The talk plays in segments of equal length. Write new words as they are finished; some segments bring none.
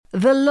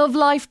The Love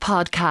Life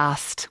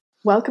Podcast.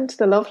 Welcome to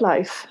The Love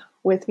Life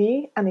with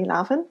me, Annie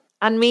Lavin.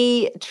 And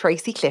me,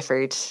 Tracy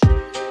Clifford.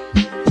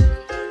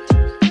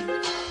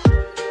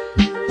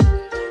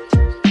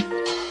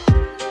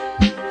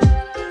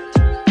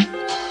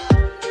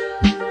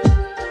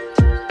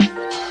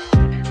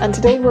 And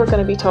today we're going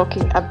to be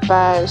talking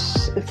about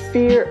the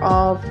fear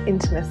of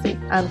intimacy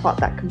and what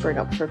that can bring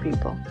up for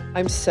people.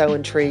 I'm so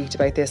intrigued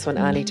about this one,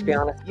 Annie, to be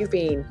honest. You've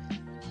been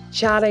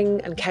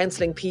chatting and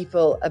counselling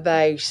people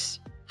about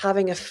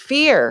having a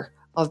fear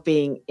of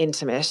being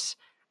intimate.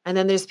 And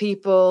then there's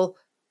people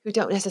who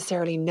don't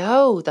necessarily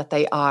know that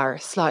they are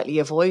slightly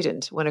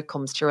avoidant when it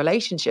comes to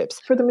relationships.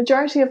 For the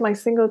majority of my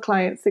single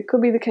clients, it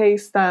could be the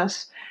case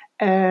that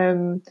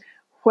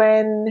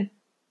when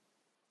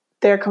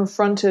they're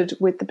confronted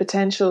with the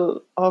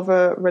potential of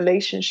a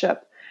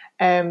relationship,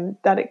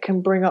 that it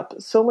can bring up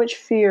so much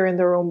fear in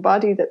their own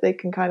body that they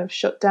can kind of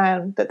shut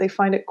down, that they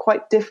find it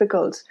quite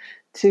difficult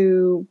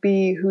to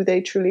be who they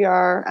truly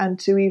are and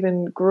to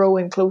even grow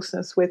in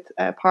closeness with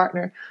a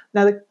partner.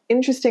 Now, the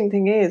interesting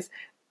thing is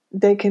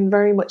they can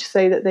very much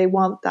say that they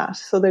want that.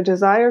 So their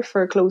desire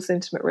for a close,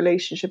 intimate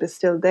relationship is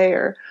still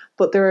there,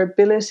 but their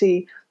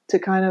ability to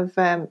kind of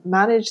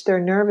manage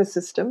their nervous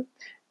system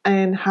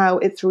and how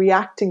it's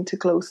reacting to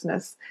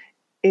closeness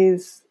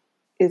is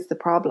the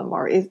problem,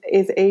 or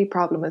is a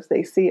problem as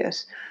they see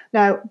it.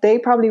 Now, they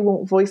probably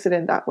won't voice it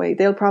in that way.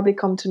 They'll probably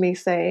come to me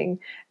saying,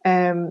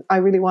 I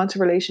really want a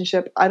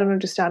relationship. I don't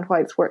understand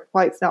why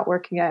it's not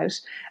working out.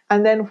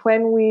 And then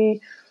when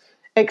we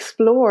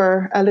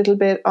explore a little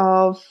bit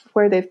of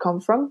where they've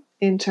come from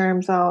in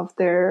terms of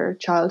their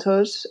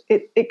childhood,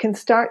 it can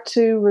start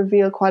to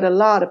reveal quite a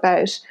lot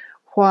about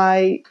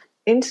why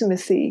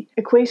intimacy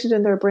equated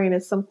in their brain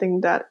as something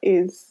that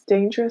is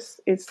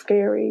dangerous, is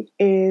scary,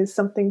 is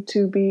something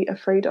to be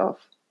afraid of.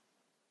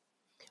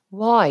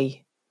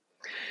 Why?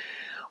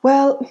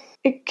 Well,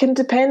 it can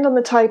depend on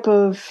the type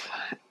of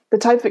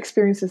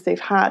experiences they've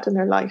had in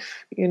their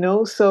life, you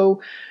know.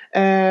 So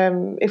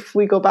if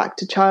we go back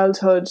to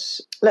childhood,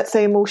 let's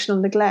say emotional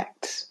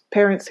neglect,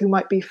 parents who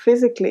might be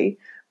physically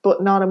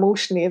but not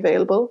emotionally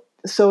available.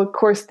 So, of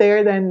course,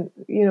 they're then,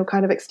 you know,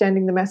 kind of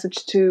extending the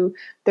message to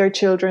their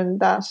children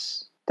that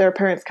their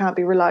parents can't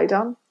be relied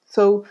on.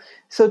 So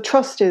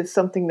trust is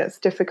something that's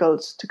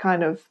difficult to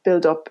kind of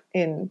build up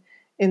in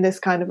this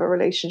kind of a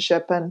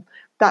relationship, and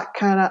that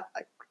can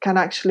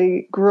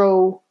actually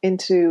grow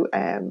into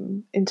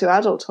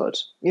adulthood.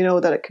 You know,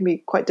 that it can be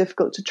quite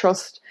difficult to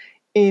trust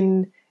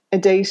in a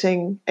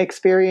dating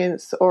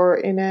experience or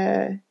in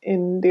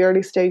the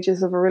early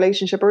stages of a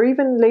relationship, or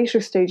even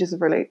later stages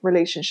of a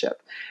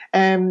relationship.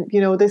 You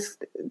know, this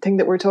thing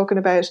that we're talking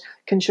about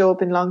can show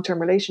up in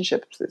long-term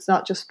relationships. It's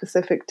not just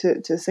specific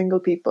to single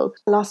people.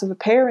 Loss of a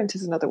parent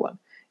is another one.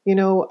 You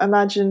know,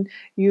 imagine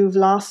you've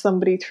lost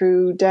somebody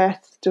through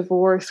death,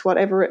 divorce,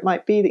 whatever it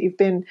might be that you've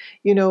been,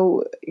 you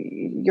know,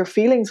 your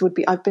feelings would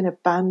be, I've been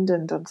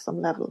abandoned on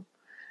some level.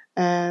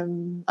 I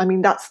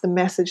mean, that's the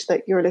message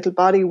that your little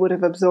body would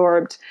have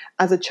absorbed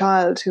as a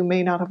child who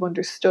may not have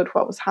understood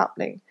what was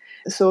happening.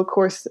 So, of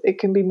course, it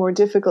can be more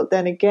difficult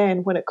then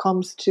again when it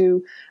comes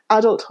to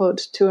adulthood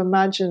to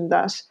imagine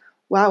that,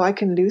 wow, I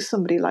can lose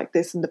somebody like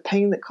this and the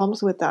pain that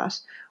comes with that.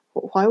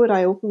 Why would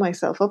I open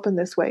myself up in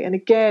this way? And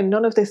again,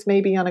 none of this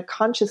may be on a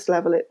conscious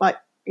level. It might,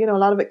 you know, a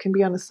lot of it can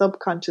be on a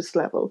subconscious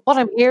level. What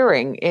I'm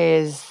hearing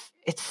is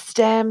it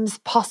stems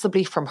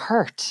possibly from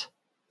hurt.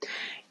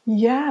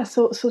 Yeah,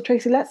 so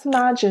Tracy, let's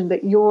imagine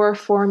that your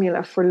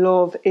formula for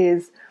love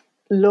is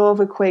love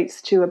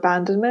equates to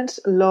abandonment,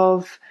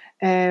 love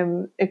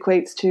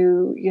equates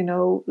to, you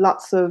know,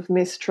 lots of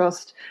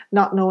mistrust,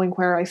 not knowing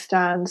where I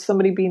stand,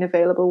 somebody being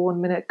available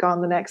one minute,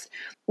 gone the next.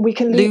 We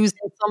can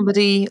losing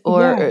somebody,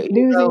 or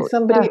losing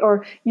somebody,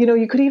 or, you know,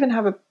 you could even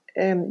have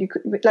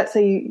let's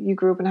say you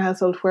grew up in a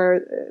household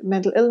where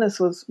mental illness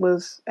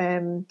was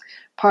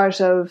part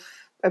of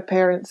a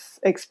parent's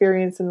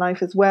experience in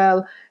life as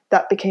well.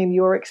 That became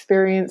your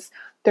experience.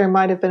 There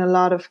might have been a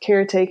lot of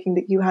caretaking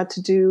that you had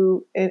to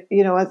do,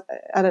 you know,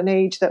 at an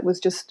age that was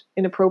just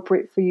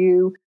inappropriate for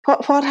you.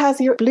 What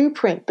has your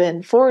blueprint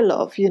been for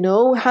love? You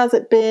know, has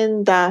it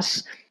been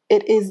that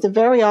it is the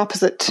very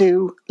opposite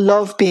to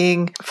love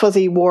being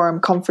fuzzy,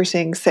 warm,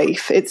 comforting,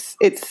 safe?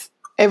 It's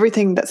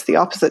everything that's the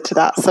opposite to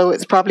that. So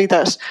it's probably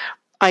that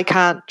I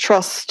can't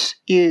trust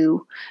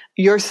you.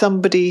 You're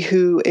somebody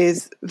who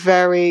is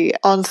very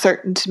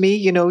uncertain to me.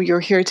 You know, you're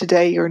here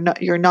today, you're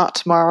not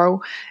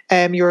tomorrow.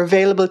 You're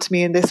available to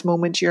me in this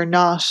moment, you're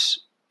not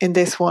in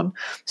this one.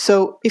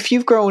 So if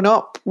you've grown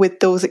up with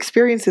those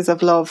experiences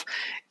of love,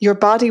 your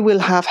body will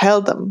have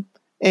held them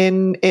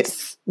in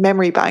its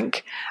memory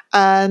bank,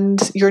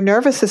 and your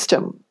nervous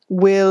system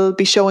will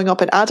be showing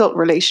up in adult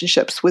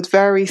relationships with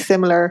very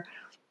similar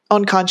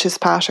unconscious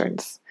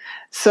patterns.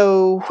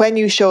 So when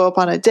you show up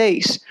on a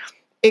date,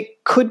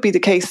 it could be the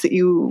case that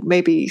you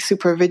may be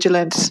super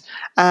vigilant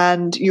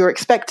and you're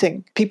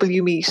expecting people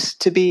you meet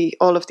to be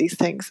all of these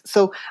things.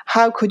 So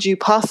how could you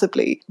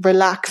possibly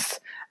relax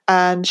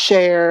and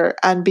share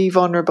and be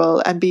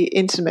vulnerable and be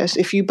intimate,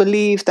 if you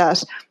believe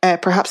that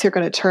perhaps you're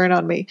going to turn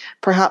on me,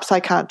 perhaps I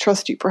can't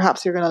trust you,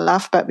 perhaps you're going to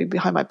laugh about me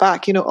behind my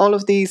back, all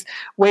of these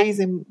ways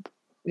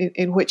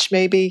in which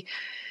maybe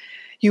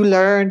you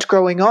learned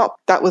growing up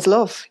that was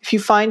love. If you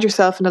find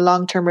yourself in a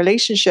long-term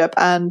relationship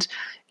and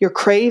you're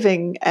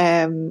craving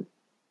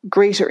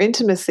greater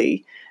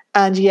intimacy,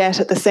 and yet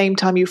at the same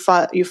time you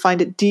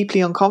find it deeply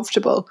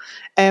uncomfortable,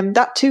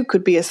 that too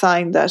could be a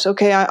sign that,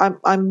 okay,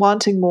 I'm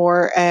wanting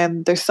more.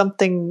 There's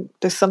something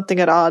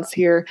at odds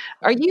here.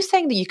 Are you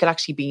saying that you could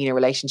actually be in a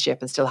relationship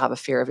and still have a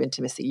fear of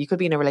intimacy? You could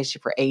be in a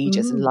relationship for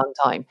ages and a long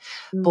time,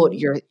 but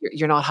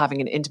you're not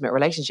having an intimate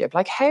relationship.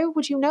 Like, how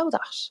would you know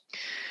that?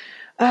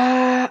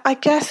 I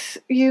guess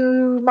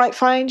you might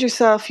find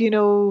yourself,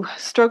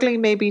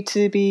 struggling maybe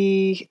to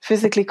be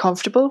physically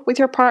comfortable with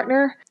your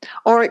partner,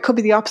 or it could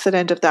be the opposite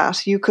end of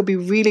that. You could be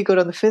really good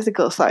on the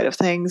physical side of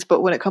things,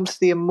 but when it comes to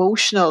the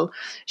emotional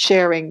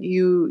sharing,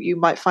 you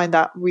might find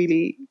that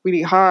really,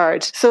 really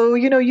hard. So,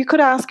 you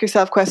could ask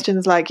yourself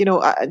questions like,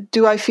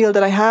 do I feel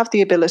that I have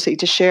the ability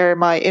to share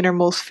my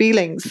innermost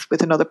feelings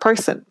with another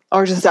person,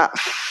 or does that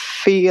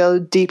feel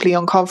deeply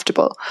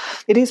uncomfortable?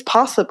 It is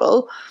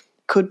possible.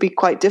 Could be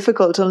quite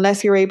difficult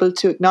unless you're able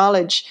to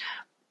acknowledge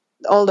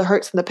all the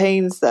hurts and the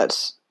pains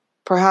that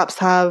perhaps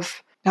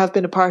have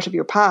been a part of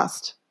your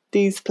past.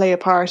 These play a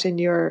part in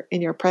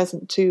your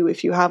present too,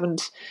 if you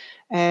haven't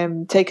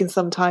taken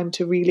some time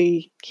to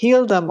really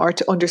heal them or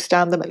to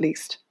understand them at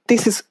least.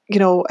 This is,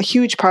 a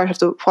huge part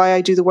of why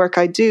I do the work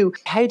I do.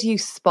 How do you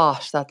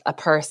spot that a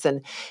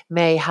person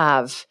may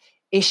have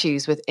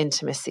issues with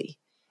intimacy?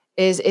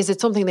 Is it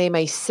something they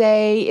may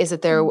say? Is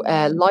it their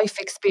life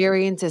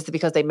experience? Is it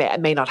because they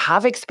may not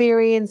have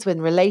experience with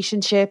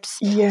relationships?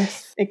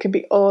 Yes, it can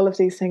be all of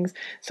these things.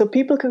 So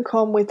people can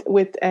come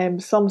with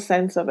some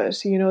sense of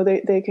it.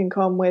 They can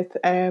come with,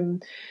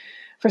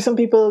 for some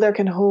people, there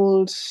can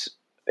hold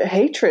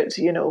hatred,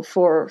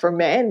 for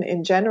men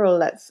in general.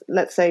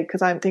 Let's say,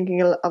 because I'm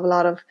thinking of a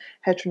lot of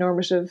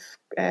heteronormative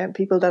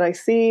people that I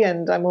see,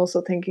 and I'm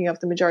also thinking of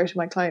the majority of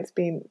my clients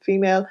being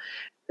female.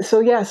 So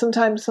yeah,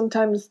 sometimes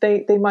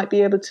they might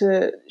be able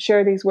to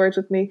share these words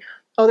with me.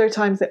 Other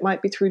times it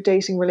might be through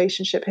dating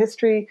relationship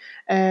history,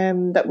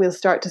 that we'll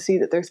start to see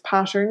that there's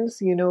patterns,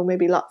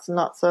 maybe lots and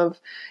lots of,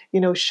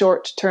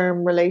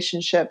 short-term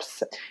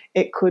relationships.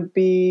 It could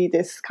be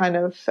this kind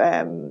of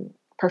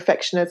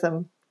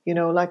perfectionism,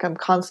 like I'm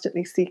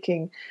constantly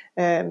seeking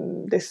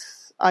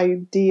this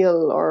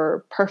ideal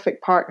or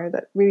perfect partner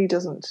that really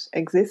doesn't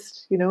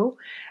exist,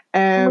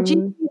 Would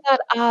you see that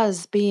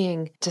as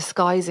being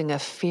disguising a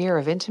fear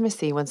of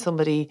intimacy when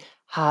somebody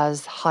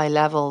has high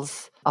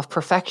levels of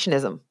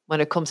perfectionism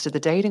when it comes to the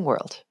dating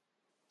world?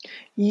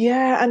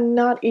 Yeah, and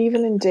not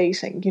even in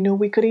dating.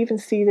 We could even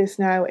see this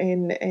now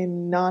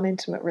in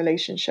non-intimate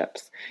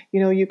relationships.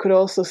 You could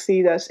also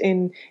see that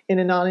in a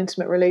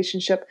non-intimate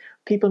relationship,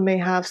 people may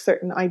have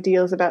certain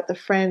ideals about the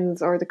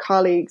friends or the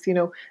colleagues,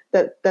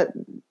 that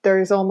there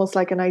is almost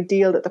like an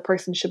ideal that the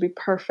person should be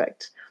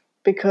perfect.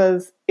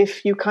 Because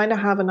if you kind of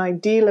have an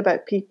ideal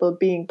about people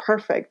being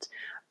perfect,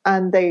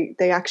 and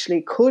they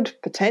actually could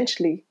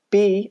potentially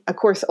be, of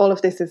course, all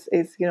of this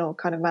is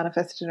kind of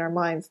manifested in our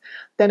minds,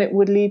 then it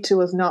would lead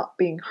to us not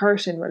being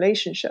hurt in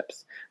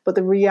relationships. But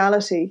the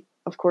reality,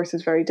 of course,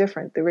 is very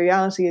different. The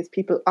reality is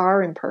people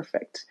are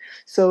imperfect.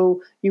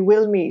 So you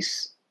will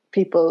meet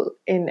people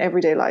in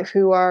everyday life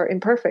who are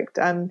imperfect,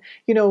 and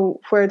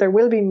where there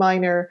will be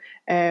minor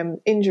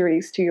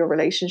injuries to your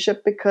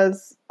relationship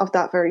because of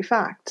that very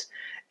fact.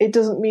 It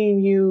doesn't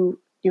mean you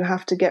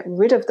have to get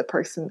rid of the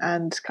person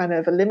and kind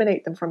of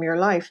eliminate them from your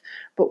life.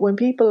 But when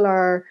people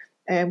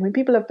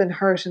have been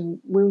hurt and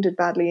wounded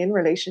badly in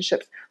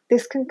relationships,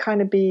 this can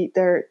kind of be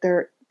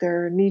their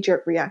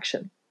knee-jerk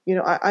reaction.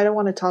 I don't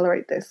want to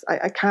tolerate this.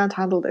 I can't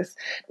handle this.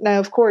 Now,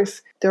 of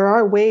course, there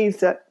are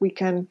ways that we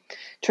can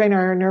train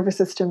our nervous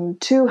system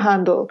to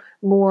handle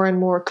more and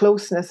more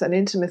closeness and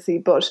intimacy,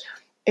 but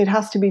it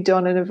has to be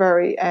done in a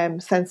very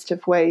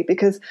sensitive way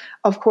because,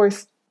 of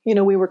course,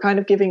 we were kind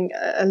of giving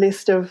a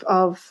list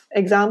of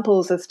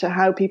examples as to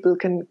how people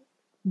can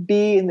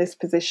be in this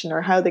position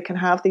or how they can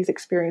have these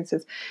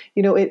experiences.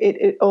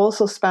 It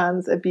also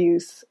spans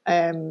abuse,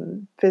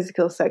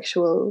 physical,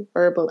 sexual,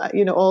 verbal,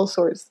 all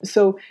sorts.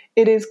 So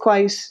it is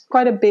quite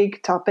a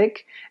big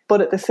topic,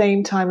 but at the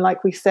same time,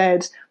 like we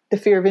said, the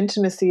fear of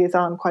intimacy is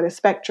on quite a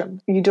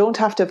spectrum. You don't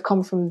have to have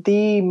come from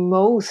the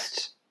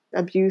most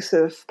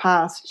abusive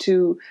past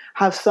to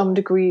have some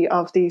degree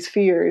of these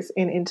fears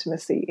in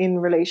intimacy, in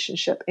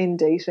relationship, in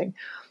dating.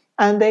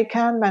 And they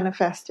can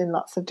manifest in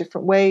lots of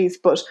different ways.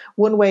 But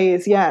one way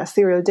is,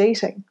 serial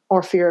dating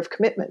or fear of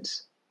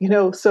commitment.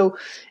 So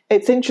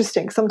it's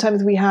interesting.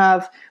 Sometimes we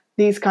have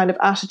these kind of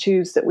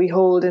attitudes that we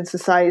hold in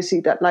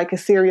society that like a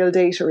serial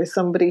dater is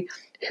somebody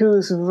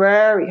who's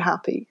very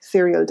happy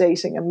serial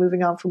dating and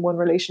moving on from one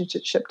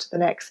relationship to the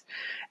next.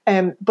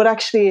 But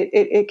actually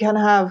it can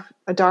have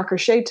a darker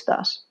shade to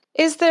that.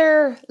 Is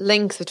there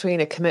links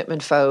between a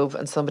commitment phobe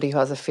and somebody who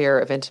has a fear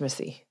of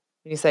intimacy?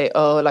 When you say,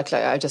 oh, like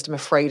I just am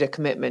afraid of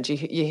commitment, you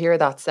hear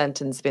that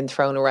sentence being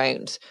thrown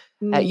around,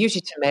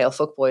 usually to male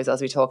fuckboys,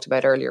 as we talked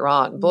about earlier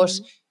on. But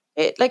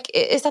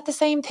is that the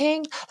same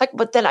thing? Like,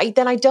 but then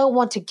I don't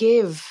want to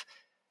give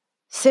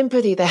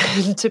sympathy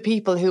then to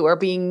people who are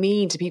being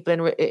mean to people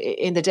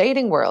in the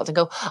dating world and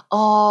go,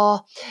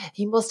 oh,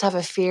 he must have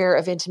a fear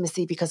of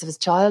intimacy because of his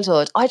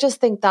childhood. I just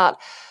think that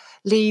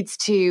leads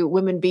to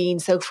women being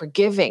so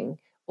forgiving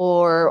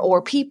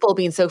or people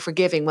being so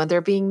forgiving when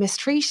they're being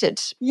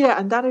mistreated. Yeah,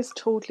 and that is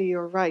totally,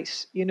 you're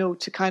right.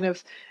 To kind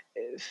of,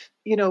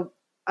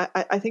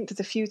 I think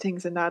there's a few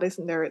things in that,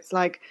 isn't there? It's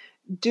like,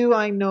 do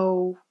I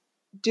know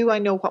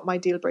what my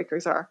deal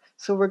breakers are?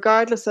 So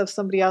regardless of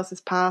somebody else's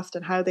past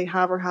and how they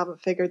have or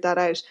haven't figured that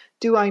out,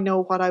 do I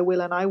know what I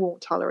will and I won't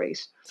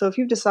tolerate? So if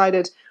you've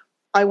decided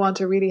I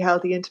want a really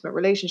healthy, intimate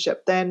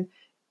relationship, then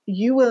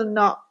you will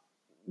not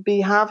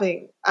be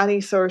having any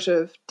sort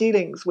of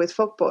dealings with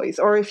fuckboys.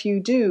 Or if you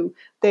do,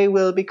 they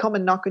will be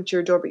coming knocking to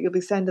your door, but you'll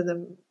be sending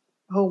them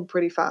home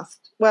pretty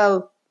fast.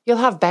 Well, you'll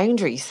have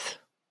boundaries.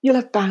 You'll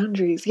have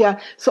boundaries, yeah.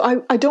 So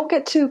I don't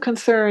get too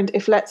concerned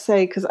if, let's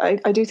say, because I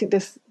do think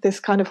this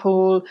kind of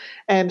whole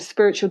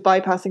spiritual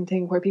bypassing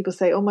thing where people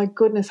say, oh my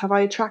goodness, have I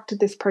attracted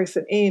this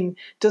person in?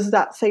 Does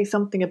that say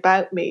something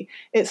about me?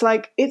 It's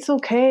like, it's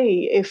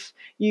okay if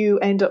you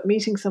end up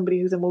meeting somebody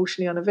who's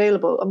emotionally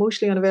unavailable.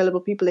 Emotionally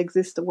unavailable people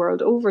exist the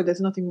world over. There's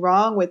nothing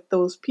wrong with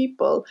those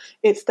people.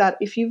 It's that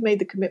if you've made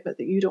the commitment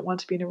that you don't want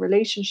to be in a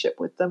relationship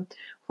with them,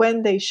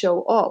 when they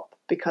show up,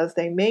 because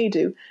they may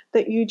do,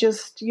 that you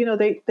just,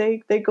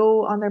 they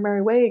go on their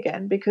merry way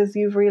again because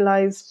you've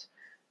realized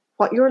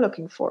what you're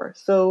looking for.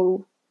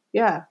 So,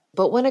 yeah.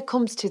 But when it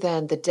comes to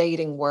then the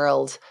dating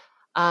world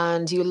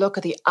and you look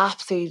at the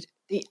absolute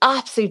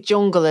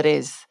jungle it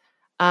is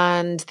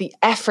and the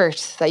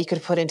effort that you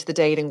could put into the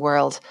dating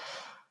world,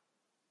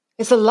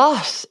 it's a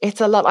lot. It's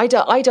a lot.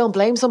 I don't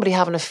blame somebody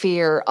having a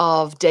fear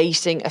of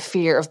dating, a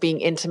fear of being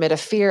intimate, a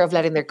fear of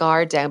letting their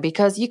guard down,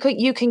 because you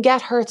can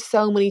get hurt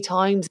so many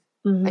times.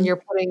 And you're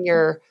putting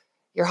your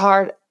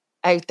heart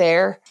out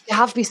there. You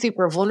have to be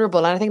super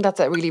vulnerable, and I think that's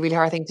a really, really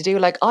hard thing to do.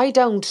 Like, I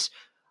don't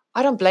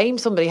blame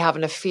somebody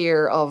having a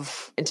fear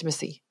of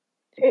intimacy.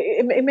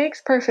 It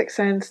makes perfect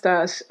sense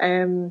that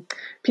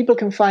people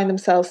can find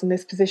themselves in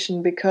this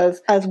position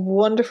because, as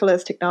wonderful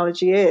as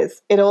technology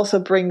is, it also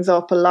brings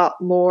up a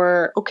lot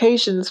more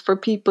occasions for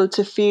people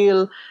to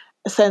feel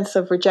a sense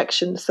of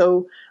rejection.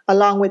 So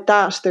along with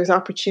that, there's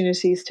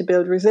opportunities to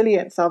build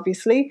resilience,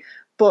 obviously,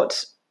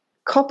 but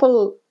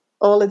couple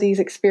all of these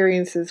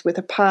experiences with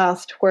a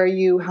past where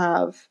you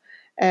have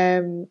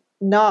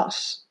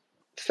not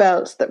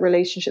felt that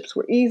relationships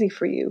were easy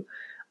for you.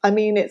 I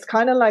mean, it's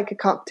kind of like a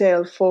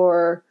cocktail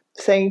for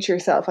saying to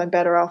yourself, I'm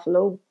better off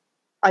alone,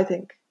 I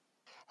think.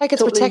 Like,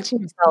 it's totally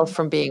protecting yourself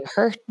from being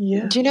hurt.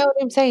 Yeah. Do you know what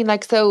I'm saying?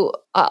 Like, so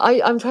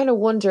I'm trying to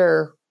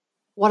wonder,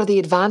 what are the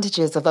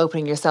advantages of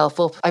opening yourself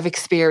up? I've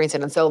experienced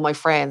it, and so my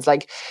friends,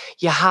 like,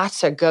 you had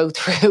to go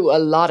through a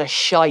lot of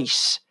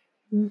shite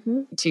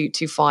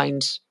to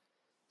find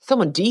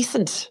someone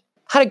decent.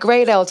 Had a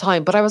great old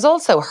time, but I was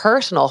also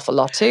hurt an awful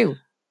lot too.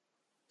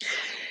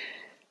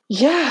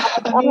 Yeah.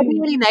 Am I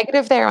being really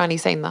negative there, Annie,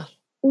 saying that?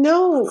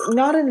 No,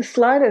 not in the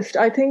slightest.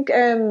 I think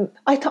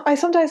I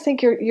sometimes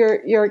think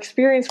your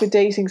experience with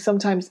dating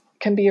sometimes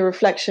can be a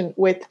reflection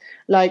with,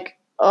 like,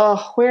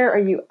 oh, where are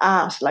you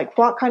at? Like,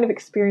 what kind of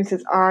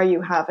experiences are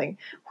you having?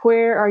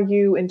 Where are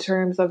you in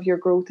terms of your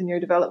growth and your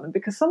development?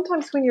 Because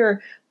sometimes when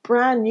you're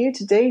brand new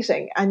to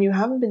dating and you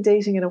haven't been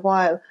dating in a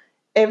while,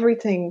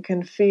 everything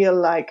can feel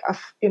like,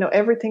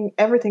 everything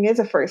is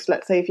a first.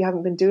 Let's say if you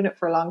haven't been doing it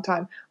for a long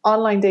time,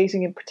 online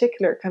dating in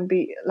particular can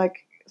be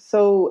like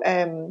so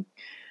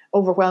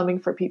overwhelming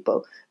for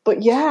people.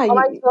 But yeah, when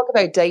I talk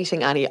about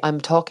dating, Annie, I'm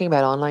talking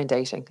about online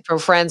dating from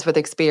friends with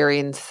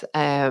experience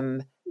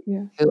who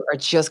are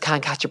just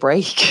can't catch a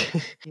break.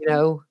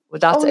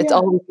 It's always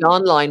the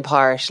online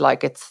part.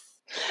 Like, it's.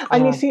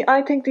 And you see,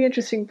 I think the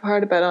interesting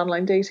part about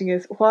online dating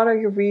is, what are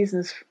your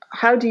reasons?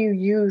 How do you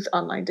use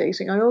online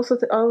dating? I also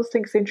always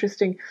think it's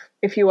interesting,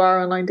 if you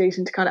are online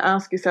dating, to kind of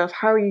ask yourself,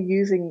 how are you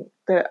using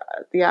the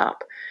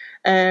app?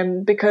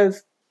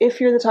 Because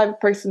if you're the type of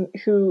person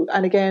who,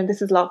 and again,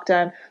 this is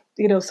lockdown,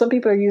 some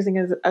people are using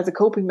it as a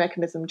coping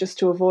mechanism just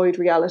to avoid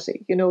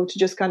reality, to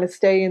just kind of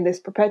stay in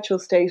this perpetual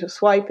state of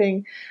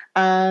swiping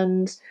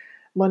and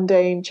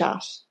mundane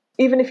chat.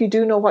 Even if you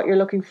do know what you're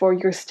looking for,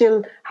 you're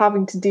still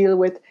having to deal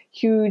with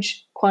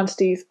huge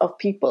quantities of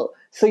people.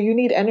 So you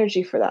need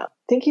energy for that.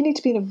 I think you need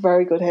to be in a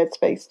very good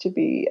headspace to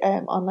be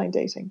online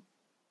dating.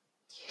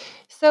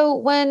 So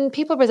when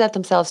people present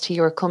themselves to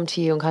you or come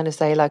to you and kind of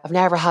say, like, I've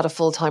never had a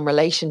full-time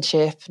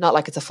relationship, not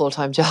like it's a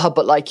full-time job,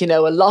 but like, a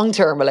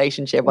long-term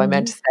relationship, I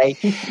meant to say.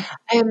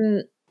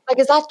 Like,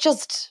 is that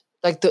just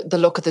like the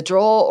look at the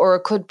draw, or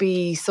it could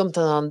be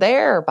something on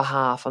their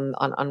behalf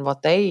on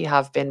what they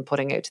have been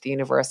putting out to the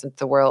universe and to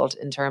the world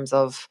in terms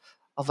of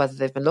of whether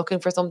they've been looking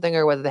for something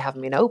or whether they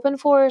haven't been open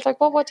for it?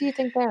 Like, what do you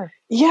think there?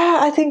 Yeah,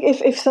 I think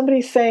if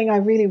somebody's saying, I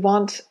really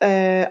want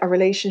a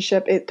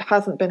relationship, it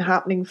hasn't been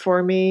happening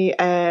for me.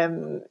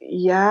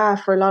 Yeah,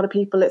 for a lot of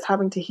people, it's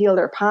having to heal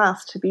their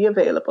past to be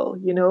available,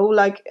 you know?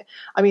 Like,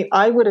 I mean,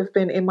 I would have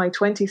been in my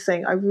 20s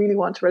saying, I really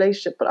want a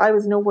relationship, but I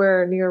was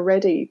nowhere near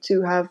ready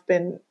to have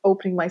been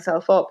opening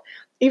myself up.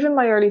 Even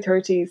my early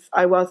 30s,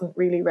 I wasn't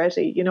really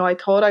ready. You know, I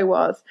thought I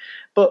was,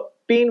 but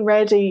being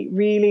ready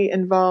really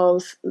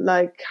involves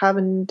like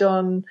having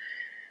done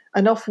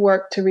enough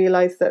work to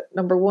realize that,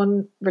 number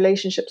one,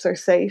 relationships are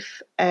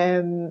safe,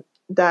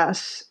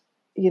 that,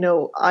 you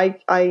know, I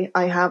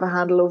have a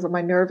handle over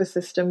my nervous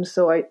system,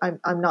 so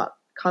I'm not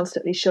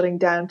constantly shutting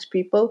down to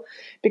people,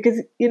 because,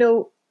 you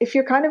know, if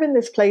you're kind of in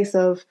this place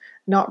of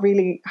not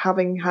really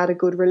having had a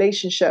good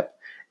relationship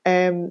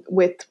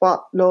with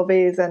what love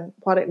is and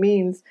what it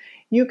means,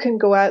 you can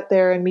go out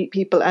there and meet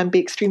people and be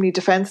extremely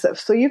defensive.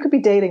 So you could be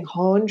dating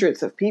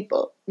hundreds of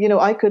people. You know,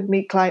 I could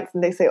meet clients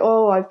and they say,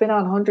 oh, I've been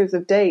on hundreds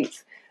of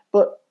dates.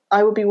 But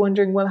I would be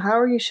wondering, well, how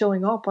are you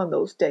showing up on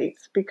those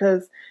dates?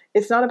 Because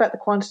it's not about the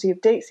quantity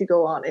of dates you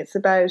go on. It's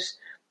about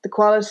the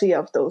quality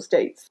of those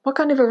dates. What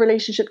kind of a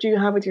relationship do you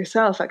have with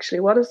yourself,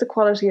 actually? What is the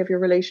quality of your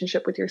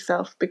relationship with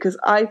yourself? Because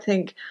I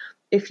think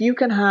if you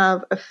can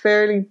have a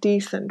fairly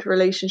decent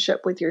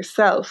relationship with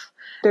yourself,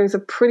 there's a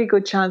pretty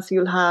good chance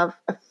you'll have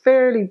a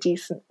fairly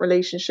decent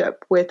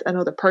relationship with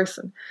another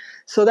person.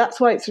 So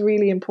that's why it's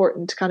really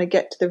important to kind of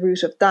get to the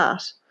root of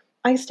that.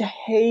 I used to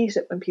hate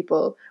it when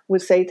people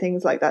would say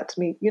things like that to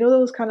me. You know,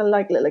 those kind of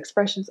like little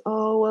expressions.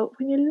 Oh, well,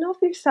 when you love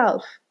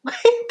yourself,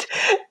 right?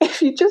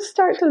 If you just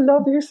start to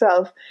love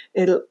yourself,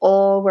 it'll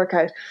all work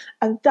out.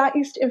 And that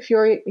used to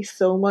infuriate me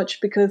so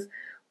much, because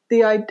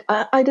I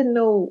didn't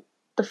know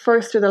the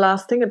first or the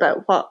last thing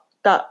about what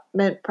that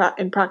meant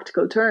in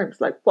practical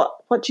terms. Like,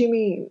 what do you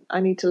mean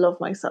I need to love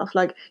myself?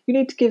 Like, you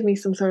need to give me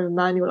some sort of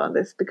manual on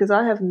this, because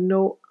I have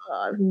no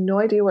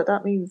idea what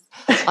that means.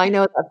 I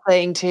know that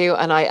saying too,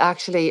 and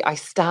I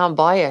stand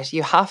by it.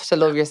 You have to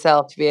love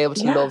yourself to be able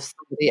to love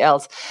somebody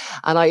else.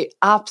 And I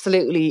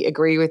absolutely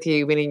agree with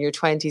you. Being in your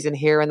 20s and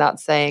hearing that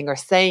saying or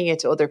saying it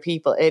to other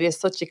people, it is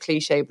such a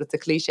cliche, but it's a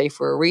cliche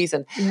for a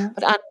reason. Yeah.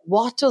 But and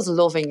what does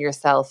loving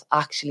yourself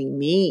actually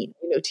mean?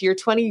 You know, to your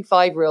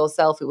 25-year-old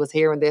self who was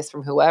hearing this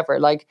from whoever,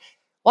 like,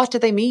 what do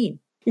they mean?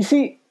 You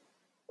see,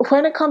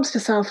 when it comes to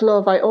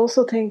self-love, I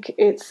also think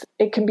it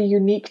can be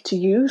unique to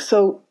you.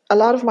 So a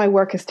lot of my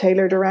work is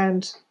tailored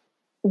around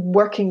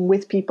working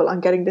with people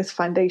on getting this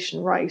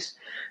foundation right.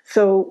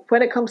 So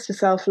when it comes to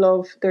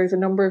self-love, there's a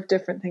number of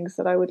different things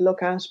that I would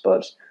look at,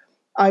 but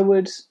I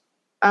would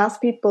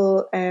ask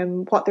people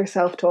what their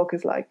self-talk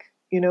is like,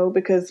 you know,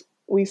 because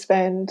we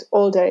spend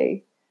all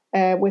day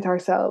with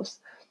ourselves.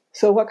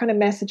 So what kind of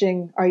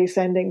messaging are you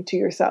sending to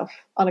yourself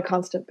on a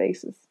constant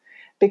basis?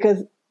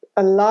 Because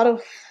a lot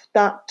of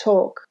that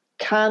talk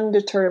can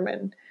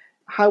determine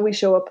how we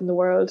show up in the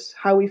world,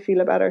 how we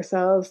feel about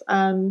ourselves,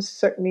 and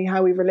certainly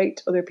how we relate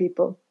to other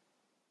people.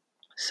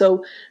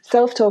 So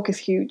self-talk is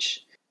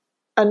huge.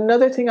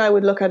 Another thing I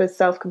would look at is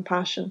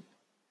self-compassion,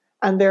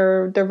 and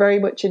they're very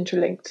much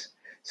interlinked.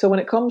 So when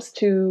it comes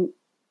to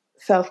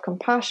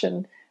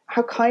self-compassion,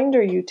 how kind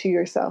are you to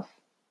yourself?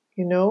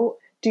 You know,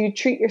 do you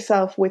treat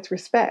yourself with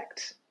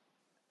respect?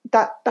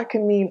 That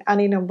can mean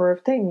any number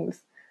of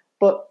things,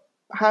 but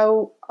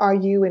how are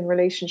you in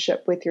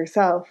relationship with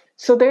yourself?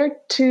 So there are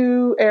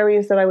two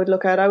areas that I would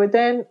look at. I would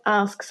then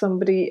ask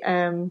somebody,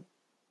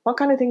 what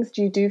kind of things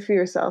do you do for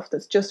yourself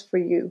that's just for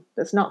you,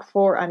 that's not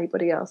for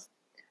anybody else?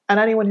 And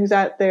anyone who's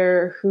out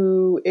there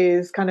who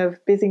is kind of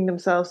busying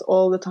themselves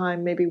all the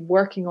time, maybe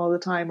working all the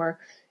time or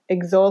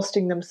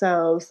exhausting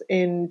themselves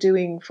in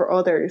doing for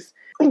others,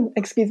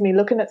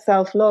 looking at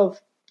self-love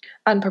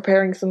and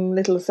preparing some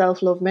little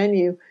self-love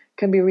menu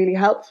can be really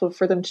helpful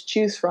for them to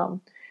choose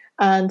from.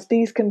 And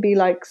these can be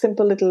like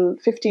simple little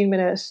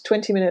 15-minute,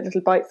 20-minute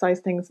little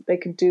bite-sized things that they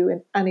can do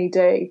in any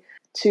day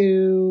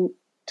to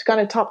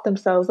kind of top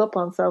themselves up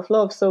on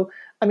self-love. So,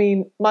 I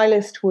mean, my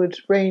list would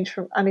range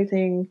from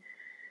anything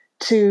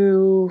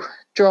to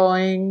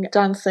drawing,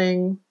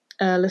 dancing,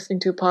 listening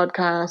to a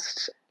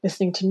podcast,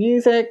 listening to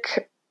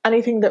music,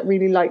 anything that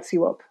really lights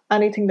you up,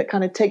 anything that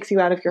kind of takes you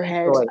out of your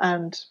head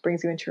and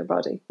brings you into your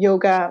body.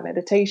 Yoga,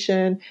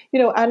 meditation, you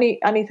know,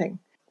 anything.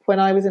 When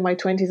I was in my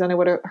 20s and I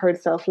would have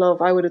heard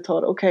self-love, I would have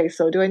thought, okay,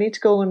 so do I need to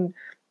go and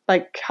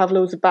like have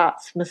loads of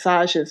baths,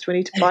 massages? Do I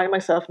need to buy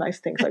myself nice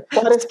things? Like,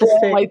 what is the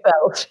thing?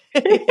 Myself.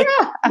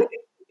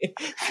 Yeah.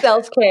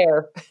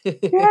 Self-care.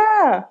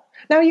 Yeah.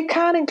 Now you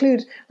can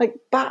include, like,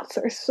 baths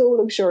are so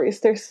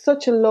luxurious. They're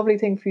such a lovely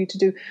thing for you to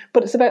do,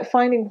 but it's about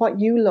finding what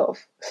you love.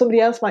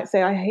 Somebody else might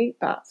say, I hate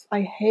baths.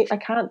 I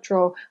can't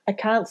draw. I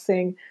can't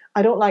sing.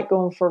 I don't like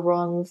going for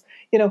runs,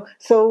 you know,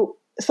 so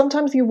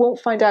sometimes you won't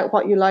find out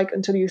what you like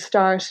until you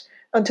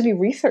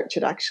research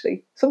it,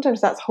 actually. Sometimes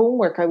that's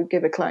homework I would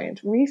give a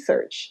client.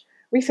 Research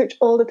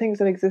all the things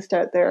that exist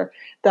out there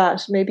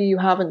that maybe you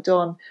haven't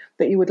done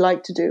that you would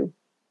like to do.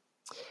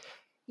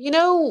 You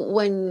know,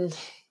 when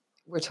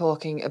we're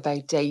talking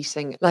about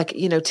dating, like,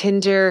 you know,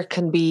 Tinder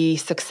can be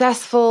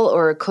successful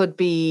or it could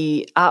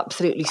be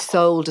absolutely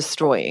soul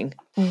destroying.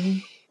 Mm-hmm.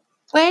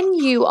 When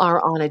you are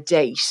on a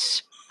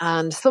date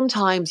and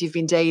sometimes you've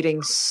been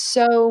dating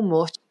so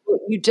much, but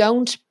you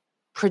don't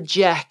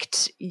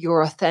project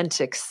your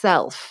authentic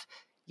self.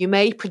 You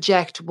may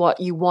project what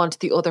you want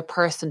the other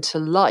person to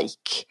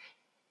like.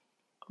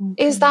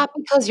 Okay. Is that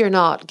because you're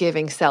not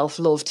giving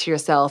self-love to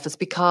yourself? It's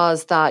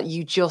because that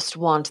you just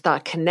want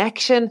that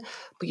connection,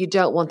 but you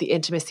don't want the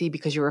intimacy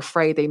because you're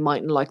afraid they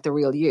mightn't like the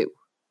real you?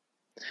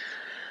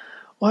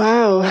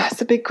 Wow, that's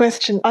a big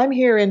question. I'm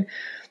hearing,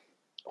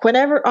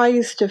 whenever I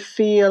used to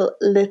feel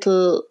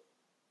little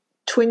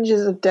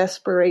twinges of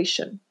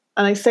desperation,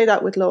 and I say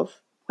that with love,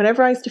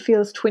 whenever I used to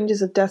feel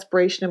twinges of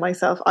desperation in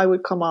myself, I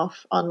would come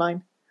off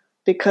online,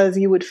 because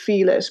you would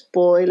feel it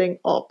boiling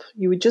up.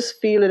 You would just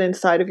feel it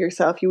inside of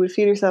yourself. You would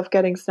feel yourself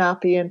getting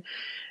snappy and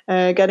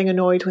getting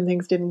annoyed when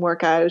things didn't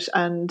work out,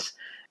 and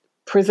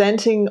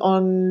presenting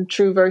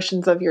untrue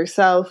versions of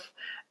yourself.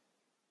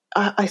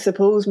 I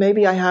suppose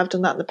maybe I have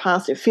done that in the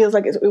past. It feels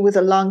like it was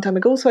a long time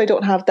ago, so I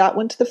don't have that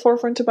one to the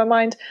forefront of my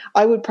mind.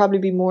 I would probably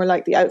be more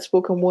like the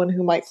outspoken one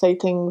who might say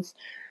things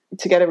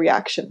to get a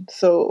reaction.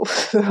 So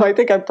I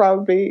think I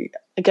probably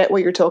get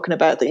what you're talking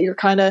about, that you're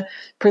kind of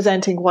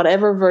presenting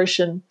whatever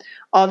version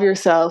of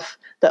yourself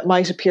that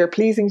might appear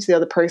pleasing to the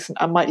other person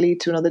and might lead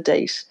to another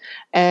date.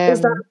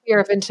 Is that a fear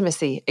of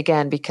intimacy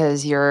again?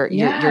 Because you're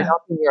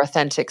not being your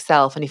authentic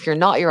self, and if you're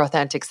not your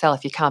authentic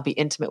self, you can't be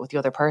intimate with the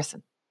other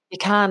person. You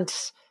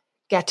can't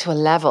get to a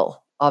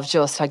level of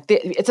just like,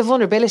 it's a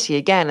vulnerability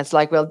again. It's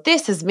like, well,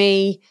 this is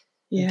me.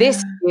 Yeah. This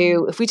is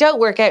you. If we don't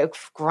work out,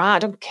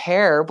 grand, I don't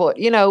care. But,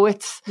 you know,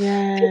 it's who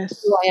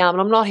I am.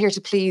 And I'm not here to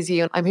please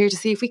you. I'm here to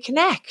see if we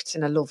connect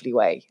in a lovely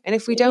way. And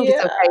if we don't,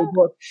 it's okay.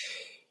 But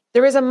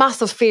there is a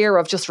massive fear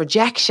of just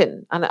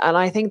rejection. And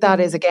I think that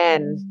is,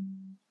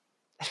 again,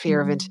 a fear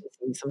of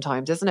intimacy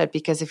sometimes, isn't it?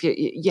 Because if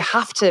you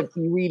have to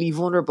be really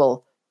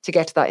vulnerable to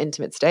get to that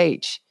intimate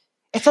stage.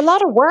 It's a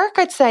lot of work,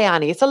 I'd say,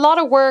 Annie. It's a lot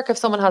of work if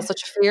someone has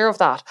such a fear of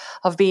that,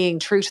 of being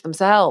true to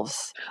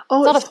themselves.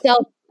 It's not a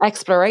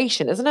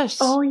self-exploration, isn't it?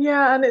 Oh,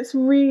 yeah. And it's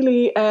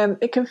really,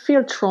 it can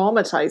feel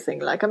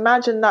traumatizing. Like,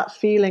 imagine that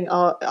feeling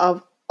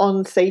of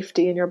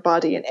unsafety in your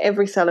body, in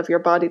every cell of your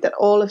body, that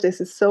all of this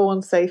is so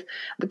unsafe.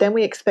 But then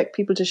we expect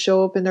people to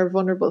show up in their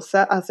vulnerable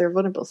as their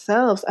vulnerable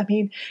selves. I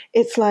mean,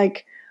 it's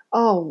like,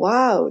 oh,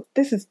 wow,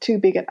 this is too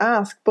big an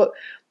ask. But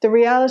the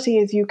reality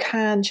is you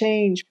can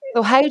change.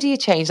 So how do you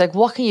change? Like,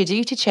 what can you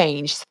do to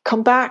change?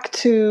 Come back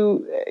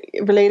to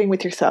relating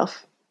with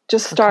yourself.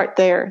 Just start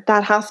there.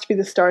 That has to be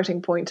the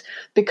starting point,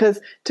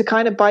 because to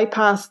kind of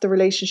bypass the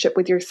relationship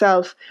with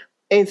yourself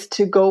is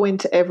to go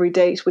into every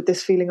date with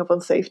this feeling of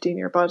unsafety in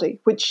your body,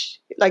 which,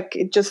 like,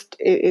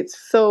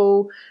 it's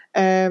so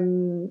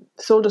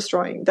soul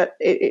destroying that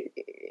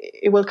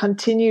it will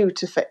continue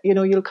to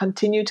you'll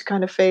continue to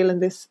kind of fail in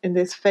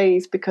this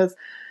phase, because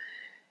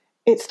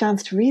it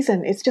stands to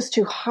reason. It's just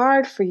too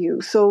hard for you.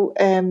 So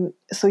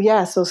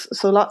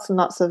lots and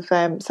lots of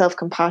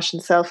self-compassion,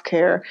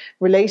 self-care,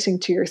 relating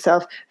to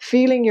yourself,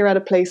 feeling you're at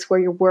a place where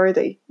you're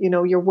worthy. You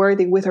know, you're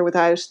worthy with or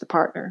without the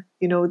partner.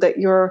 You know, that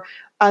you're,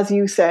 as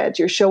you said,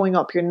 you're showing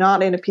up. You're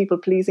not in a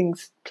people-pleasing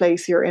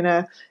place. You're in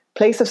a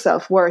place of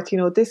self-worth. You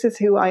know, this is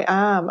who I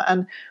am,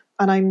 and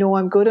I know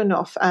I'm good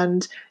enough.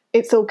 And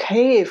it's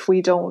okay if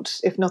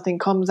nothing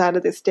comes out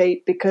of this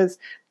date, because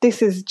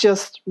this is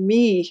just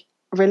me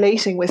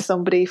relating with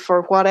somebody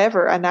for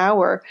whatever, an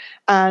hour,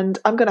 and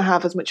I'm going to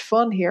have as much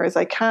fun here as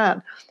I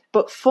can.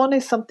 But fun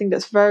is something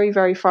that's very,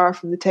 very far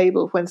from the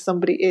table when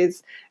somebody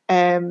is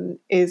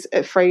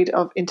afraid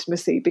of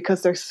intimacy,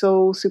 because they're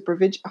so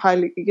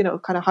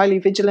highly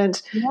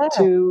vigilant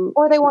to,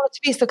 or they want it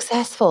to be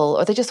successful,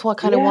 or they just want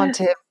to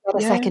get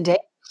a second date.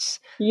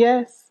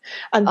 Yes,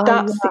 and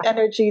that's the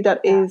energy that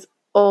is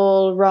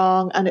all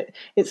wrong, and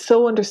it's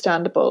so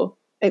understandable.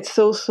 It's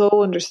so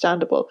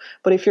understandable.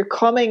 But if you're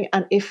coming,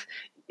 and if,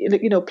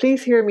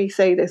 please hear me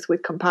say this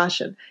with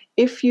compassion.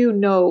 If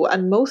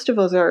and most of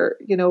us are,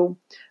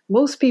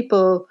 most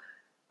people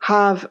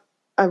have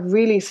a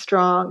really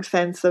strong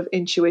sense of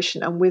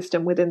intuition and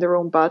wisdom within their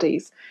own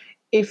bodies.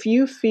 If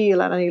you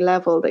feel at any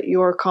level that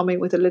you're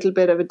coming with a little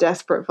bit of a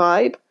desperate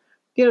vibe,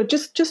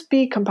 just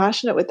be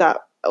compassionate with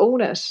that.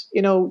 Own it.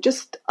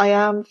 I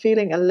am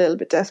feeling a little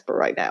bit desperate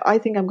right now. I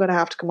think I'm going to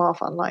have to come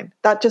off online.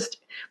 That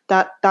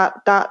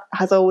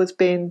has always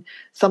been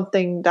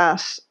something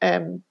that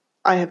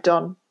I have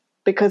done,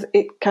 because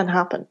it can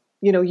happen.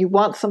 You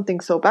want something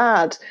so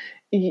bad,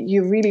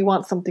 you really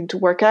want something to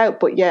work out,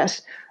 but yet,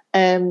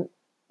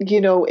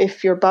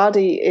 if your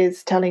body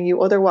is telling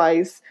you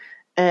otherwise,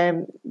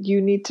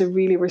 you need to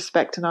really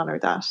respect and honor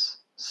that.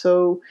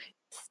 So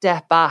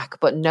step back,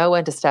 but know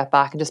when to step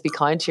back and just be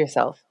kind to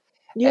yourself.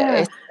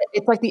 Yeah,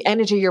 it's like the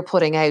energy you're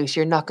putting out,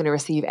 you're not going to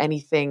receive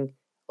anything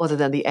other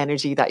than the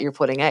energy that you're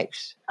putting out.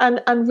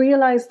 And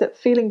realize that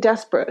feeling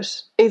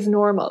desperate is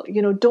normal.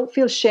 You know, don't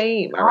feel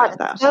shame around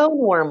that. So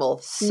normal.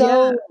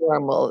 So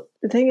normal.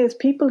 The thing is,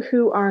 people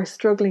who are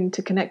struggling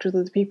to connect with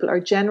other people are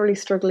generally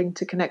struggling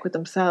to connect with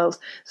themselves.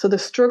 So the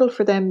struggle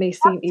for them may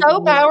seem even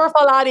so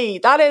powerful, Annie.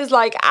 That is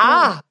like,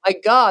 my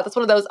God, that's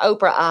one of those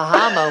Oprah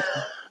aha moments.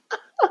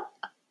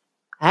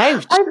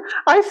 Ouch.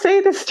 I say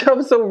this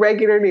stuff so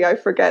regularly, I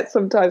forget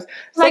sometimes.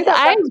 Like,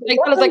 ouch.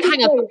 Like,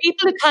 hang on.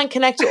 People who can't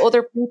connect to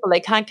other people, they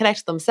can't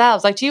connect to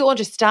themselves. Like, do you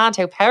understand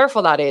how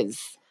powerful that is?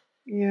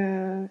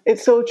 Yeah,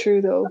 it's so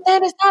true though. But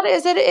then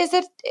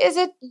is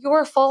it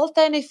your fault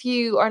then if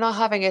you are not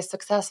having a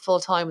successful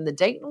time in the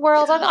dating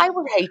world? I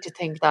would hate to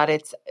think that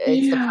it's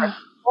the person's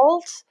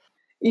fault.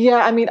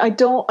 Yeah, I mean, I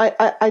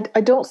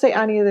don't say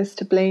any of this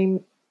to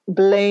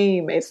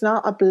blame. It's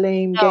not a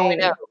blame game. I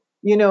know.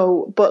 You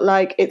know, but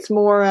like it's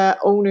more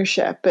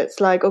ownership. It's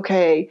like,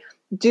 okay,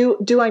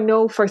 do I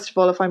know, first of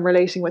all, if I'm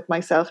relating with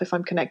myself, if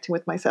I'm connecting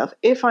with myself?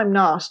 If I'm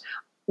not,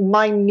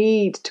 my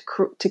need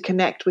to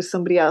connect with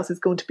somebody else is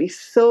going to be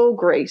so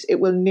great,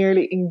 it will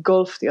nearly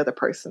engulf the other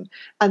person,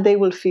 and they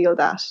will feel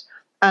that.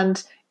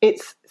 And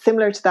it's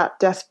similar to that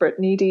desperate,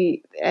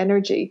 needy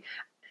energy.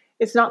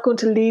 It's not going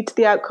to lead to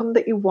the outcome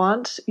that you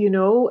want, you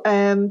know.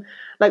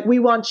 Like, we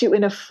want you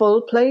in a full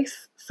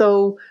place.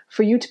 So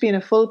for you to be in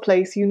a full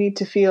place, you need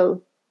to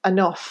feel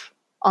enough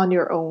on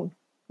your own.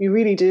 You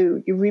really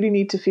do. You really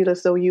need to feel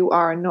as though you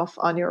are enough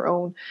on your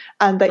own,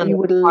 and that you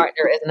would.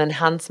 Partner is an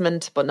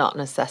enhancement, but not a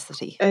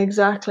necessity.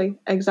 Exactly.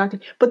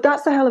 But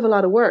that's a hell of a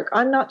lot of work.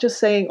 I'm not just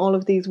saying all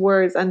of these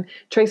words. And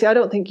Tracy, I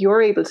don't think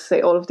you're able to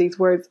say all of these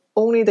words,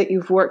 only that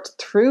you've worked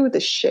through the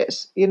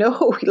shit, you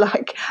know,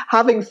 like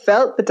having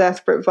felt the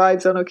desperate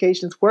vibes on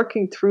occasions,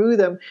 working through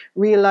them,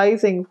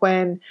 realizing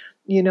when,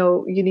 you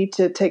know, you need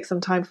to take some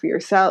time for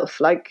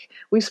yourself. Like,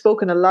 we've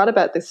spoken a lot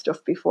about this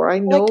stuff before. I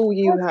know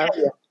you have.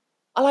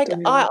 I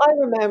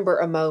remember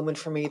a moment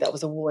for me that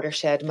was a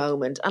watershed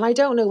moment, and I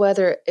don't know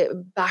whether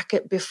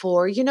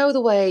before, you know,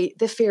 the way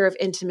the fear of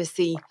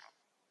intimacy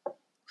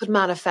could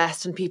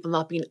manifest in people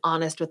not being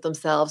honest with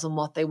themselves and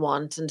what they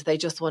want, and they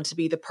just want to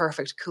be the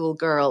perfect cool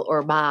girl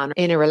or man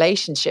in a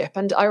relationship.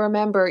 And I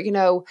remember, you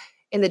know,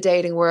 in the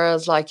dating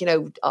world, like, you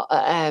know,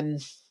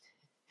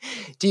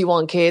 do you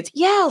want kids?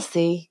 Yeah, I'll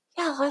see.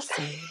 I'll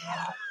see.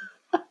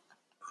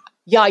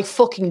 Yeah, I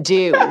fucking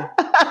do.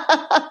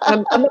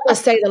 I'm not going to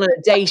say that on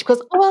a date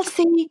because, I'll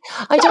see.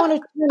 I don't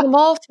want to turn them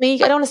off me.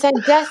 I don't want to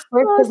sound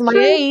desperate because of my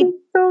age.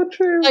 So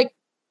true. Like,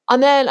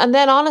 and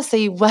then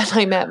honestly, when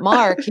I met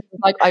Mark, he was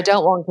like, I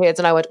don't want kids.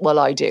 And I went, well,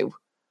 I do.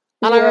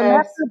 And I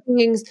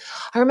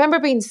remember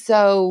being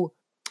so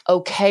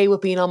okay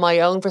with being on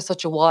my own for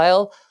such a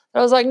while.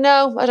 I was like,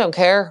 no, I don't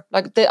care.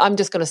 Like, I'm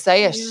just going to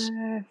say it. Yes.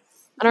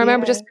 And I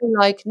remember just being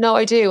like, no,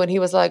 I do. And he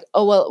was like,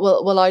 oh,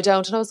 well, I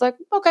don't. And I was like,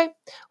 okay,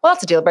 well,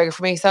 that's a deal breaker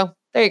for me. So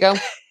there you go.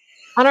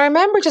 And I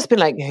remember just being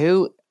like,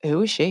 who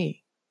is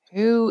she?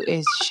 Who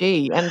is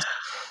she? And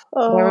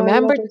I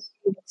remember just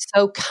being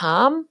so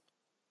calm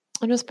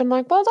and just been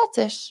like, well, that's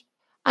it.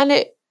 And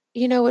it,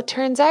 you know, it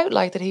turns out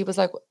like that he was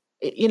like,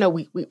 you know,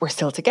 we're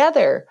still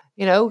together,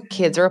 you know,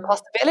 kids are a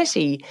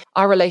possibility.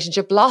 Our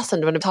relationship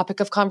blossomed when a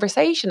topic of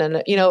conversation,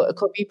 and, you know, it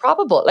could be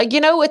probable. Like,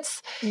 you know,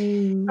 it's, I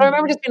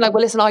remember just being like,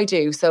 well, listen, I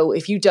do. So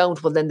if you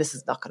don't, well, then this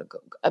is not going to go.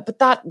 But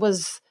that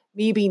was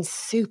me being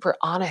super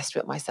honest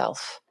with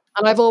myself.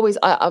 And I've always,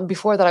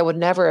 before that, I would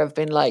never have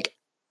been like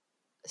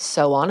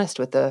so honest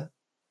with the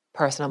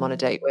person I'm on a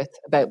date with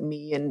about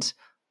me and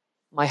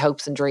my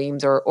hopes and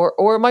dreams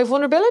or my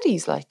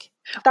vulnerabilities. Like,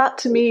 that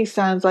to me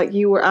sounds like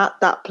you were at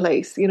that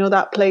place, you know,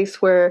 that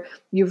place where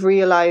you've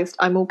realized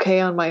I'm okay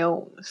on my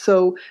own.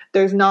 So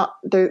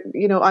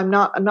you know, I'm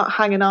not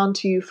hanging on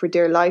to you for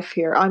dear life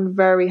here. I'm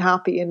very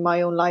happy in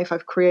my own life.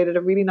 I've created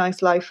a really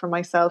nice life for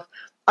myself.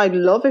 I'd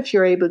love if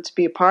you're able to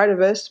be a part of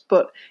it,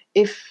 but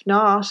if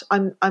not,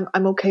 I'm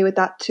okay with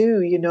that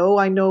too. You know,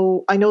 I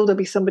know there'll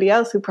be somebody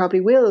else who probably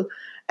will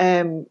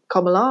come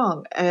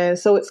along.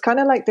 So it's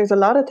kind of like there's a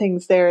lot of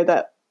things there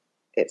that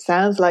it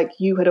sounds like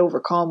you had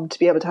overcome to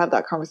be able to have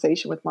that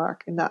conversation with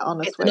Mark in that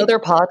honest way. Another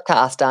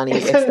podcast, Annie.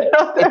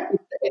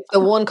 It's the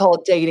one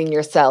called Dating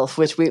Yourself,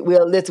 which we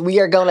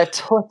are going to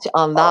touch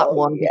on that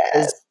one.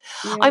 Yes.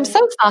 I'm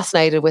so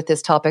fascinated with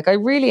this topic. I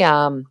really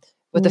am,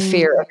 with the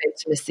fear of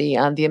intimacy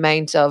and the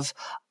amount of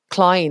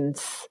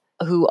clients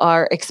who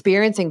are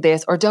experiencing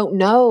this or don't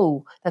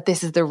know that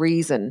this is the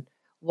reason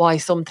why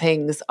some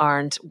things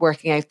aren't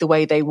working out the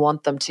way they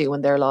want them to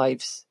in their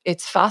lives.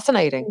 It's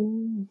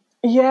fascinating.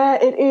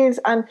 Yeah, it is.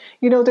 And,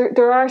 you know,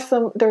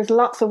 there's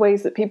lots of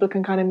ways that people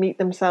can kind of meet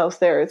themselves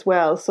there as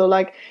well. So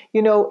like,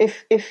 you know,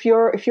 if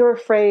you're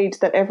afraid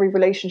that every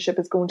relationship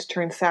is going to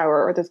turn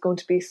sour or there's going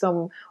to be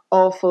some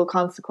awful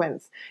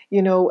consequence,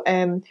 you know,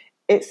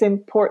 it's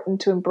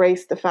important to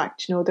embrace the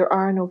fact, you know, there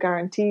are no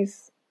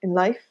guarantees in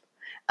life.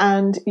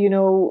 And, you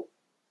know,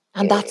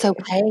 and that's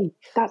okay.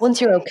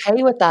 Once you're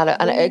okay with that,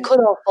 and it could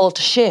all fall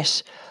to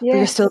shit, but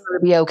you're still going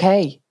to be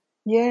okay.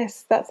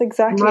 Yes, that's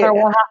exactly it. No matter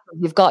what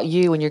happens, you've got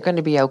you and you're going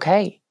to be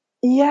okay.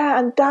 Yeah,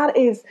 and that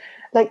is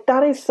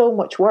so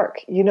much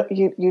work. You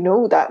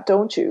know that,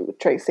 don't you,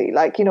 Tracy?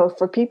 Like,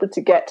 for people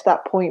to get to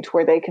that point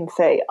where they can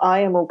say, I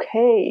am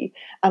okay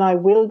and I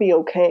will be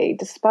okay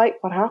despite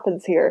what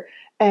happens here.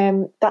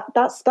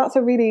 That's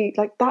a really,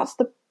 like, that's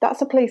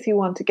a place you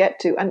want to get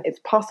to, and it's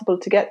possible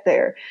to get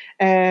there.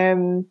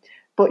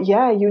 But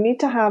yeah, you need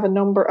to have a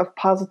number of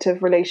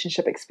positive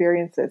relationship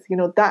experiences.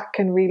 That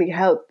can really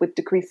help with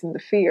decreasing the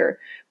fear.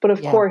 But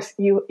of course,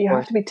 you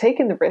have to be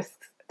taking the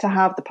risks to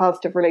have the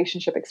positive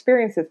relationship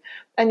experiences.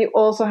 And you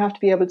also have to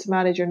be able to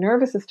manage your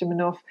nervous system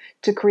enough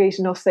to create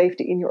enough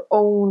safety in your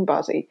own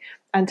body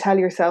and tell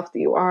yourself that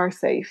you are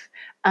safe.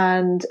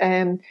 And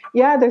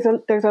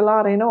there's a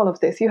lot in all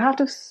of this. You have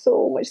to have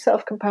so much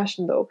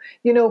self-compassion, though.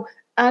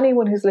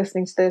 Anyone who's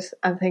listening to this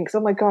and thinks, oh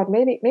my God,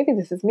 maybe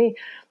this is me.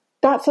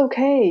 That's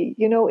okay.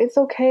 It's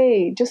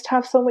okay. Just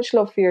have so much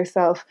love for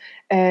yourself.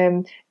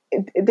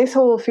 This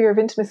whole fear of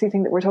intimacy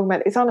thing that we're talking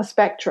about is on a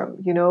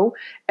spectrum,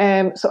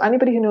 so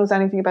anybody who knows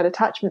anything about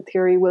attachment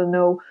theory will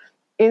know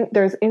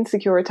there's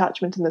insecure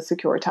attachment and the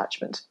secure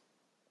attachment.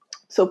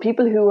 So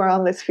people who are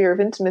on this fear of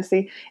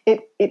intimacy,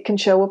 it can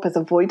show up as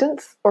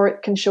avoidance or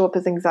it can show up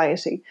as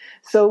anxiety.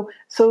 So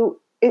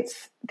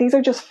these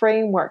are just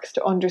frameworks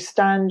to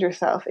understand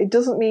yourself. It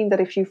doesn't mean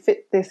that if you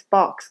fit this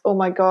box, oh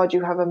my God,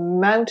 you have a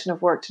mountain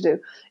of work to do.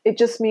 It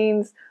just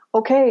means,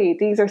 okay,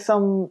 these are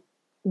some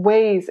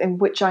ways in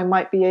which I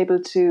might be able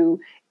to,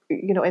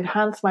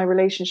 enhance my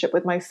relationship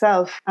with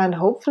myself and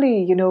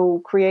hopefully,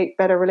 create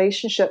better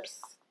relationships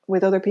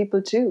with other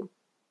people too.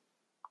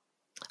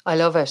 I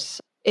love it.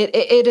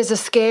 It is a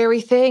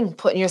scary thing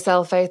putting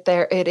yourself out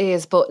there. It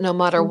is, but no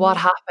matter what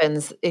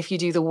happens, if you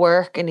do the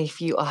work and if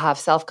you have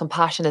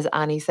self-compassion, as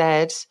Annie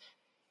said,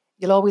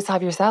 you'll always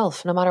have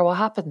yourself no matter what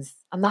happens.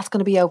 And that's going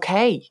to be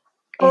okay.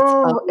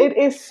 It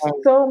is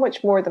so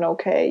much more than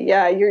okay.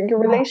 Yeah, your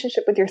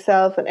relationship with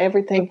yourself and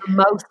everything. It's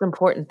the most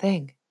important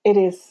thing. It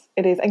is.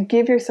 And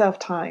give yourself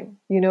time.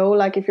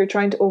 Like if you're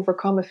trying to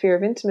overcome a fear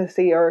of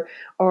intimacy or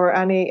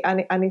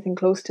anything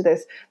close to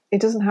this,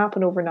 it doesn't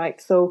happen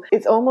overnight. So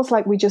it's almost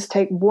like we just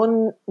take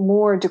one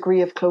more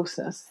degree of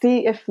closeness.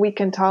 See if we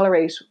can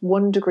tolerate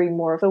 1 degree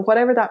more. So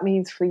whatever that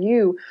means for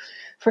you.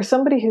 For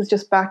somebody who's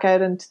just back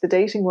out into the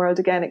dating world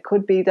again, it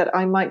could be that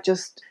I might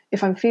just,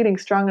 if I'm feeling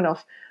strong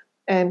enough,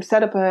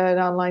 set up an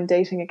online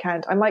dating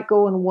account. I might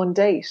go on 1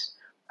 date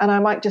and I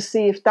might just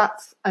see if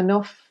that's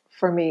enough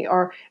for me,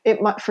 or it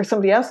might, for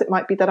somebody else, it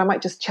might be that I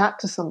might just chat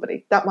to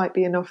somebody. That might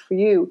be enough for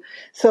you.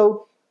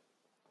 So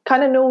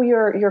kind of know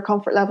your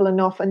comfort level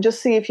enough and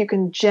just see if you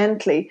can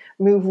gently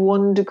move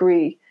 1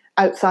 degree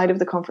outside of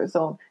the comfort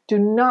zone. Do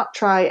not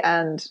try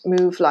and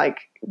move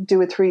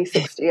do a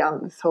 360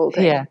 on this whole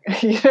thing,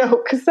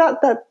 because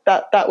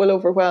that will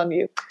overwhelm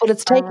you. But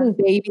it's taking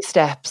baby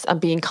steps and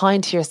being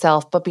kind to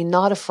yourself, but be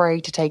not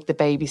afraid to take the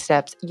baby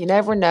steps. You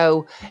never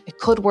know, it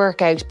could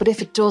work out, but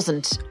if it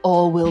doesn't,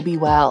 all will be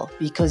well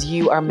because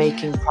you are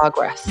making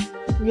progress.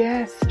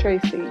 Yes,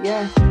 Tracy,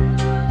 yes.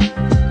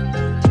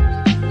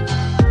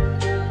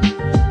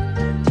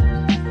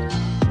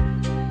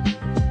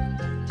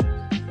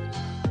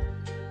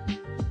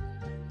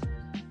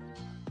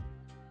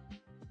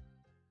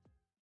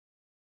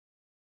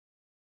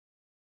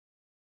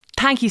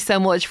 Thank you so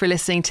much for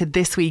listening to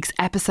this week's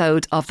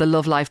episode of the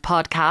Love Life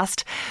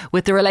podcast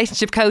with the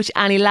relationship coach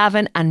Annie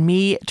Lavin and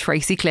me,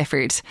 Tracy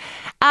Clifford.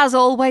 As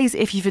always,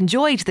 if you've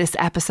enjoyed this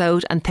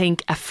episode and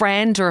think a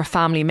friend or a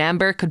family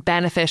member could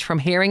benefit from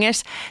hearing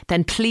it,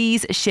 then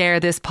please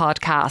share this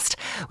podcast.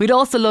 We'd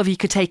also love you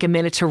could take a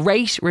minute to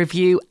rate,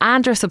 review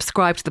and or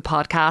subscribe to the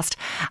podcast,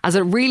 as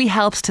it really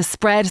helps to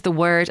spread the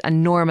word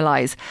and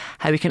normalise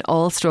how we can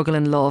all struggle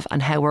in love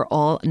and how we're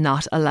all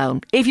not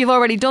alone. If you've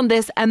already done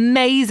this,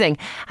 amazing.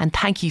 And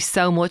thank you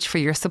so much for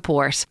your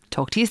support.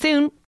 Talk to you soon.